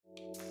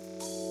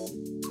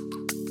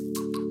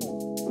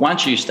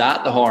Once you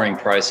start the hiring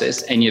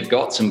process and you've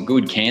got some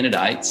good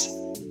candidates,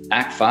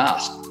 act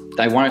fast.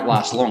 They won't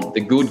last long.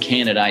 The good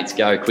candidates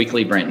go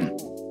quickly, Brenton.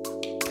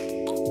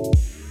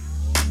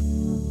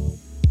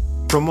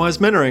 From Wise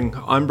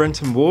Mentoring, I'm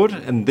Brenton Ward,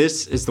 and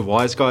this is the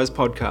Wise Guys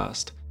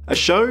podcast, a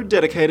show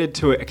dedicated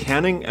to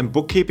accounting and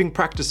bookkeeping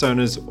practice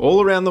owners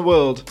all around the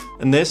world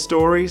and their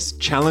stories,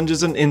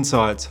 challenges, and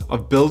insights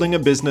of building a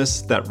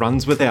business that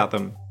runs without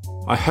them.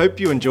 I hope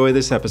you enjoy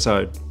this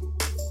episode.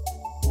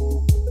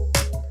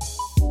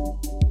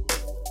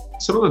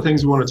 Some of the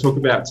things we want to talk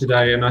about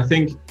today, and I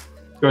think,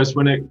 guys,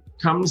 when it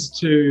comes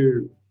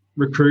to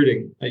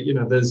recruiting,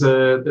 there's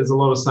a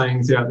lot of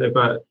sayings out there,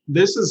 but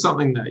this is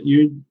something that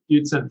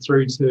you'd sent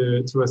through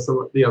to us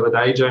the other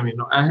day, Jamie.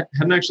 I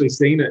hadn't actually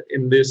seen it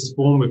in this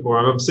form before.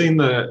 I've seen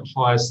the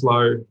hire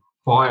slow,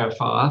 fire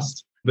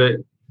fast, but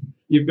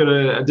you've got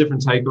a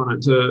different take on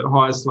it to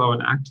hire slow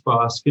and act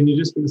fast. Can you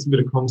just give us a bit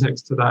of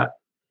context to that?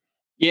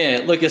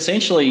 Yeah, look,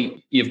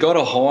 essentially, you've got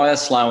to hire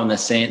slow in the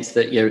sense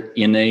that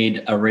you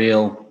need a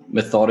real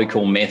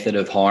methodical method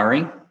of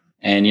hiring.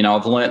 And,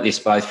 I've learnt this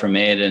both from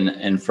Ed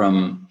and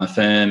from a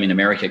firm in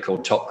America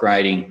called Top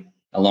Grading,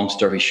 a long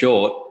story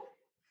short.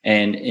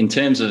 And in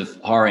terms of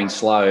hiring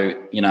slow,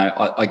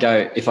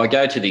 if I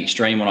go to the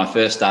extreme, when I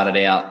first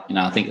started out,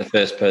 I think the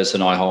first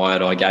person I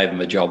hired, I gave them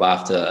a job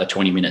after a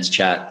 20 minutes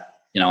chat.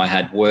 I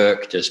had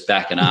work just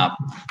backing up.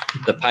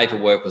 The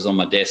paperwork was on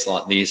my desk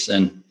like this.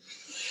 And,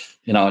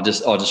 I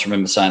just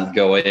remember saying to the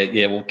girl,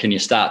 yeah, well, can you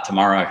start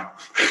tomorrow?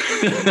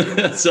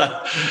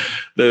 So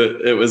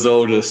it was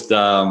all just,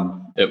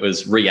 it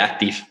was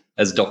reactive,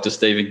 as Dr.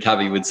 Stephen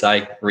Covey would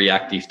say,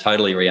 reactive,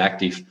 totally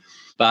reactive.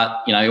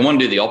 But, you want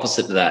to do the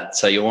opposite to that.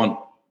 So you want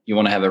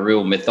to have a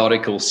real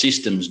methodical,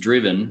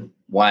 systems-driven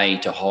way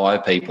to hire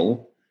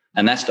people,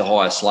 and that's to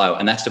hire slow,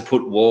 and that's to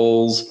put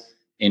walls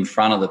in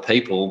front of the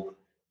people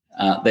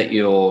that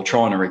you're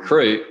trying to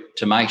recruit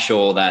to make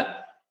sure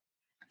that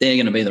they're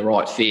going to be the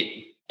right fit.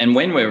 And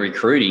when we're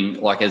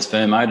recruiting, like as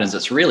firm owners,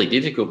 it's really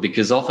difficult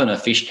because often a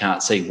fish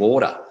can't see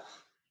water.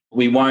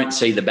 We won't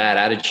see the bad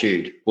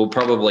attitude. We'll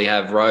probably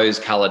have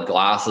rose-coloured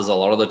glasses a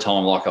lot of the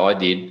time, like I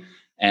did,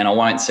 and I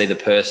won't see the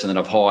person that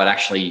I've hired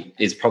actually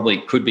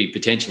could be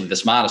potentially the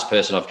smartest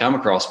person I've come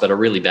across, but a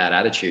really bad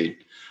attitude.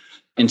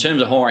 In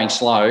terms of hiring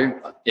slow,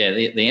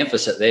 the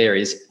emphasis there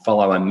is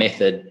follow a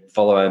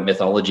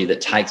methodology that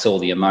takes all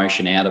the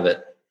emotion out of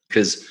it,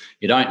 because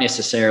you don't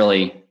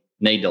necessarily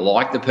need to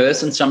like the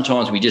person.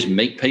 Sometimes we just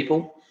meet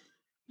people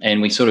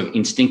and we sort of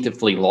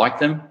instinctively like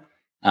them,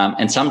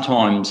 and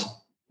sometimes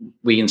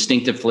we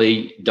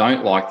instinctively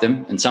don't like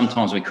them, and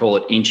sometimes we call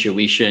it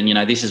intuition.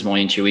 This is my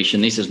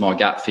intuition, this is my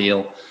gut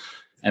feel.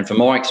 And from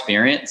my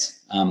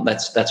experience,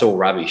 that's all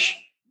rubbish.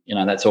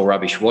 That's all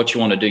rubbish. What you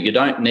want to do, you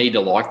don't need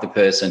to like the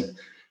person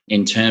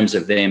in terms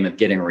of them of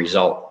getting a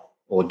result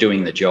or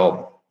doing the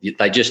job.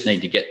 They just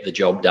need to get the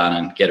job done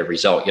and get a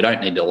result. You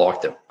don't need to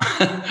like them.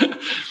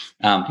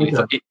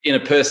 In a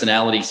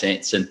personality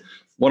sense. And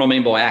what I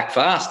mean by act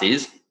fast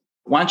is,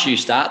 once you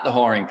start the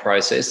hiring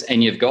process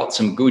and you've got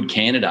some good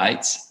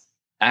candidates,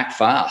 act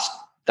fast.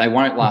 They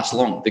won't last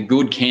long. The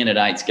good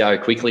candidates go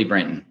quickly,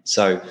 Brenton.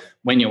 So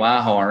when you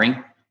are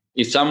hiring,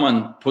 if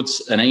someone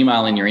puts an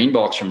email in your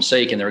inbox from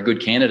Seek and they're a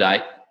good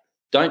candidate,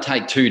 don't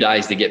take 2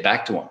 days to get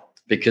back to them,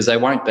 because they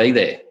won't be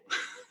there.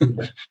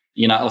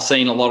 I've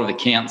seen a lot of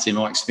accounts in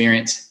my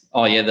experience.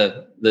 Oh yeah,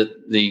 the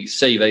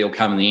CV will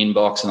come in the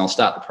inbox and I'll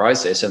start the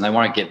process, and they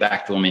won't get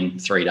back to them in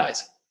 3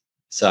 days.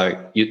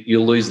 So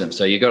you'll lose them.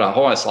 So you've got to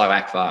hire slow,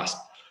 act fast.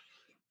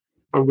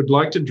 I would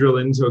like to drill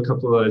into a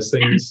couple of those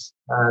things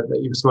that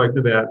you've spoken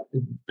about,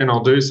 and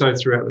I'll do so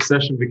throughout the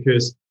session,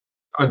 because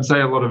I'd say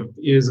a lot of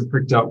ears have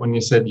pricked up when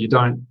you said you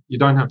don't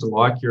have to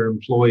like your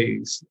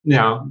employees.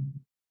 Now,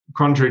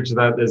 contrary to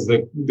that, there's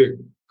the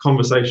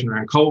conversation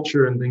around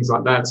culture and things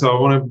like that. So I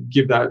want to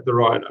give that the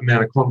right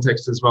amount of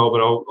context as well, but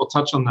I'll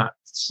touch on that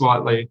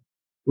slightly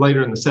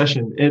later in the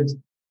session. Ed,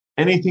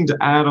 anything to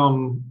add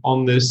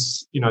on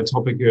this,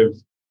 topic of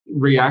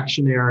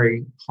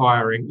reactionary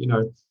hiring?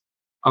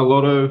 A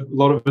lot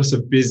of us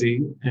are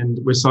busy, and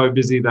we're so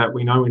busy that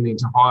we know we need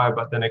to hire,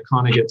 but then it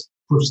kind of gets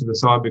pushed to the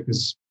side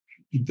because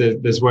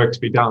there's work to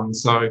be done.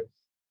 So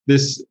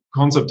this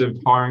concept of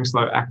hiring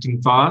slow,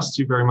 acting fast,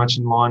 you're very much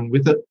in line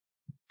with it.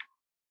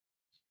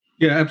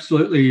 Yeah,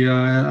 absolutely.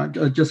 I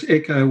just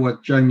echo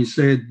what Jamie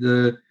said.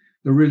 The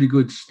really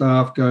good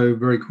staff go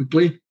very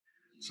quickly.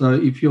 So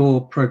if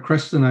you're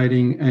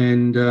procrastinating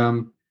and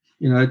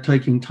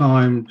taking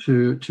time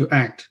to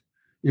act,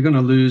 you're going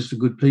to lose the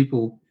good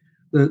people.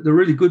 The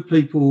really good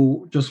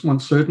people just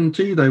want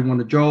certainty. They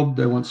want a job.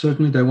 They want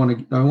certainty. They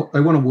want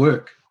to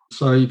work.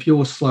 So if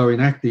you're slow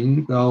in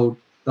acting, they'll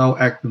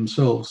act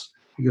themselves,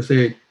 because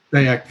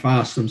they act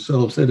fast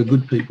themselves. They're the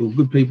good people.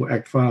 Good people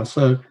act fast.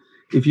 So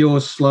if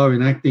you're slow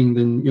in acting,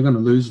 then you're going to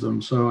lose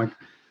them. So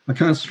I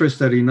can't stress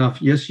that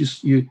enough. Yes,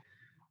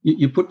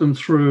 you put them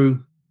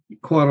through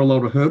quite a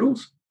lot of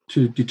hurdles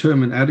to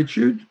determine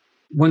attitude.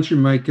 Once you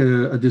make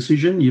a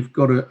decision, you've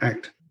got to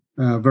act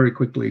very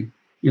quickly.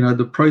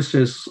 The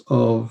process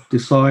of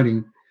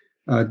deciding,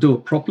 do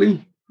it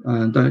properly,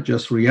 Don't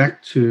just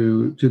react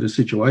to the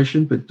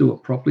situation, but do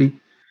it properly,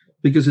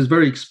 because it's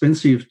very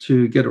expensive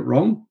to get it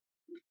wrong.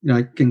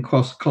 It can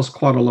cost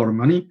quite a lot of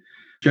money.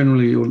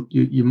 Generally,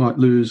 you might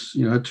lose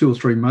 2 or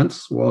 3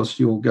 months whilst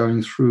you're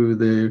going through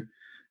the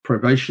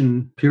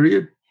probation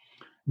period,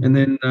 and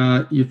then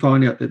you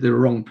find out that they're the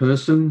wrong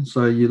person,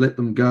 so you let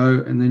them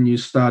go, and then you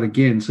start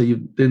again. So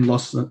you've then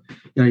lost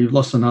you've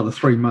lost another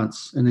 3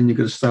 months, and then you've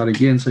got to start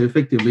again. So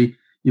effectively,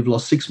 you've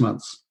lost 6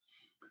 months,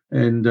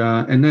 and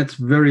that's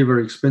very,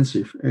 very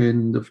expensive,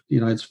 and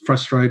it's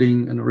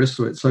frustrating and the rest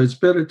of it. So it's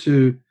better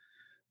to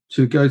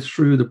go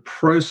through the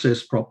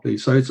process properly.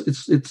 So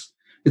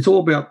it's all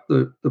about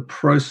the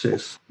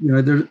process.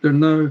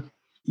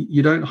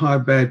 You don't hire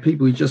bad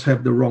people. You just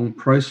have the wrong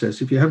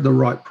process. If you have the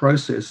right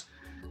process,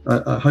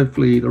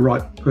 hopefully the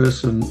right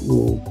person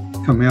will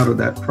come out of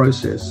that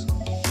process.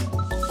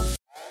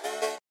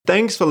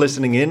 Thanks for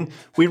listening in.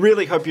 We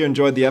really hope you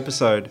enjoyed the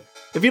episode.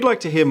 If you'd like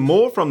to hear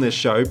more from this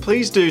show,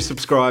 please do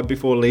subscribe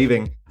before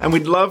leaving. And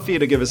we'd love for you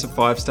to give us a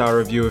 5-star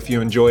review if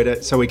you enjoyed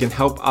it, so we can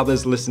help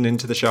others listen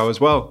into the show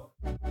as well.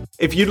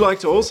 If you'd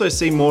like to also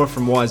see more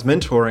from Wise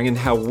Mentoring and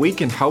how we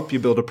can help you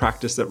build a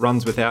practice that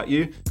runs without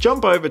you,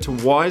 jump over to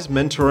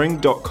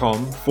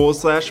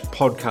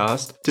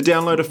wisementoring.com/podcast to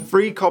download a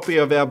free copy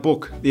of our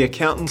book, The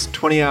Accountant's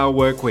 20-Hour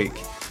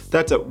Workweek.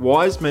 That's at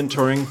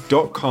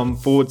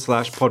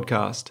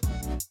wisementoring.com/podcast.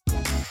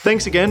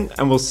 Thanks again,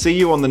 and we'll see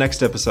you on the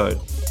next episode.